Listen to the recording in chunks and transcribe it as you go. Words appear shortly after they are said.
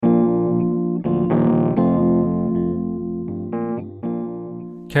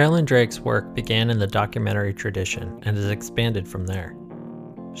Carolyn Drake's work began in the documentary tradition and has expanded from there.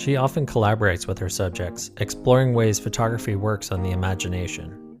 She often collaborates with her subjects, exploring ways photography works on the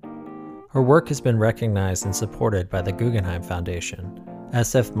imagination. Her work has been recognized and supported by the Guggenheim Foundation,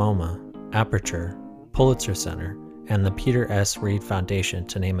 SF MoMA, Aperture, Pulitzer Center, and the Peter S. Reed Foundation,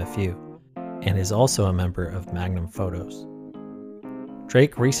 to name a few, and is also a member of Magnum Photos.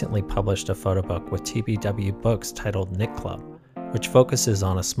 Drake recently published a photo book with TBW Books titled Knit Club, which focuses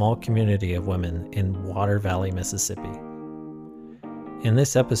on a small community of women in Water Valley, Mississippi. In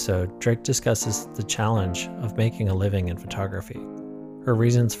this episode, Drake discusses the challenge of making a living in photography, her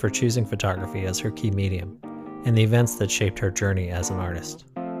reasons for choosing photography as her key medium, and the events that shaped her journey as an artist.